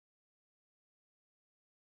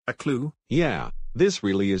A clue? Yeah, this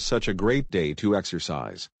really is such a great day to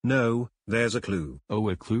exercise. No, there's a clue. Oh,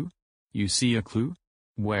 a clue? You see a clue?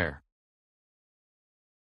 Where?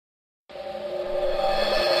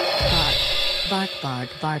 Bark, bark,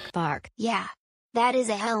 bark, bark. Yeah, that is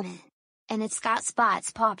a helmet. And it's got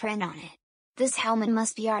Spot's paw print on it. This helmet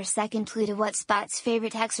must be our second clue to what Spot's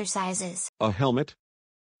favorite exercise is. A helmet?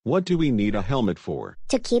 What do we need a helmet for?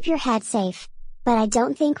 To keep your head safe. But I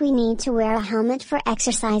don't think we need to wear a helmet for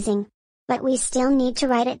exercising. But we still need to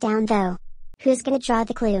write it down though. Who's gonna draw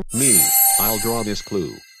the clue? Me. I'll draw this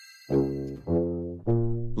clue.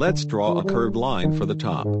 Let's draw a curved line for the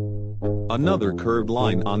top. Another curved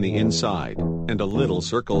line on the inside, and a little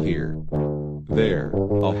circle here. There,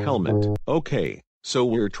 a helmet. Okay, so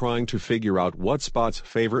we're trying to figure out what Spot's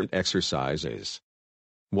favorite exercise is.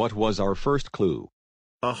 What was our first clue?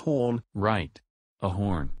 A horn. Right. A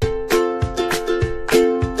horn.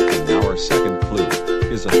 And now our second clue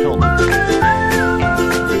is a helmet. A horn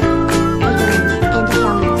and a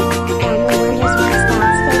helmet. And the word is what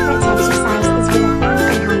Spot's favorite exercise is with a horn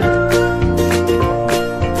and helmet.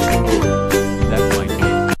 That might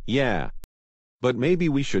be. Yeah. But maybe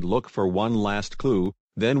we should look for one last clue,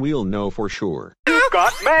 then we'll know for sure. You've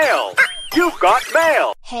got mail! You've got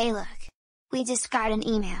mail! Hey look. We just got an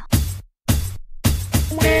email.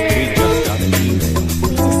 We just got an email.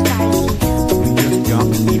 We just got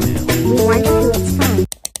an email. We wonder who it's from.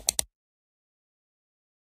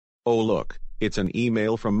 Oh look, it's an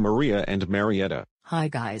email from Maria and Marietta. Hi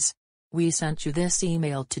guys. We sent you this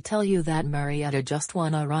email to tell you that Marietta just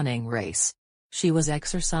won a running race. She was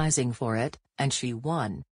exercising for it, and she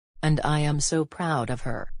won. And I am so proud of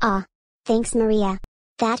her. Aw. Thanks Maria.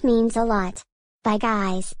 That means a lot. Bye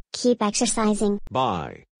guys, keep exercising.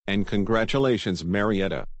 Bye, and congratulations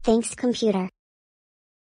Marietta. Thanks computer.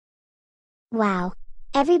 Wow.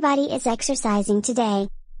 Everybody is exercising today.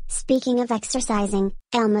 Speaking of exercising,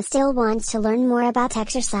 Elmo still wants to learn more about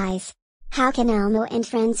exercise. How can Elmo and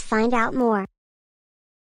friends find out more?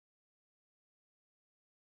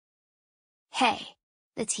 Hey,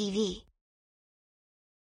 the TV.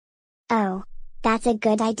 Oh, that's a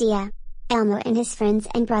good idea. Elmo and his friends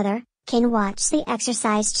and brother can watch the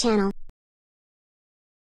Exercise Channel.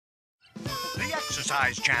 The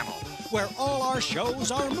Exercise Channel, where all our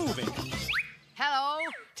shows are moving. Hello,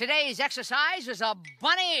 today's exercise is a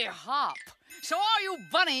bunny hop. So all you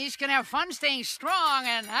bunnies can have fun staying strong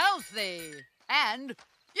and healthy. And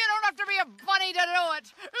you don't have to be a bunny to do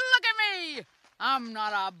it. Look at me. I'm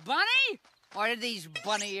not a bunny. Or did these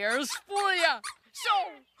bunny ears fool you? So,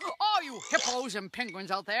 all you hippos and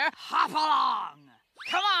penguins out there, hop along.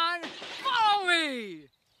 Come on, follow me.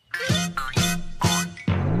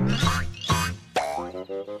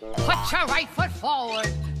 Put your right foot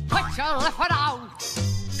forward. Put your left foot out.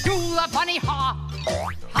 Do the bunny hop.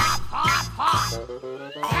 Hop, hop,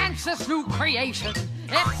 hop. Dance this new creation.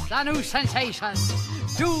 It's the new sensation.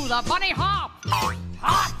 Do the bunny hop.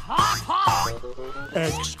 Hop, hop, hop.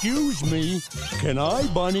 Excuse me, can I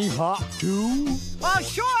bunny hop too? Well,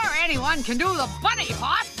 sure, anyone can do the bunny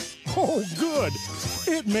hop. Oh, good.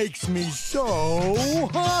 It makes me so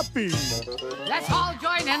happy. Let's all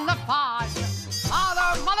join in the fun.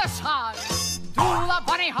 Father, mother, son. Do the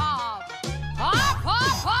bunny hop. Hop,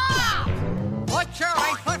 hop, hop. Put your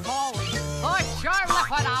right foot forward. Put your left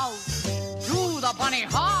foot out. Do the bunny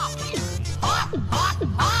hop. Hop, hop,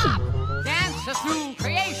 hop. Dance this new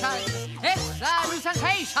creation. It's the new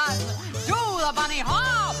sensation. Do the bunny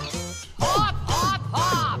hop. Hop, hop,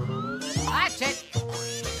 hop. That's it.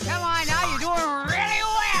 Come on now, you're doing really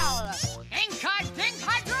well.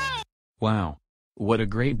 Inca-dinka-doo. Wow. What a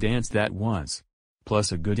great dance that was.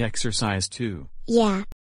 Plus a good exercise too. Yeah.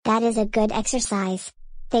 That is a good exercise.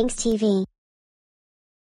 Thanks TV.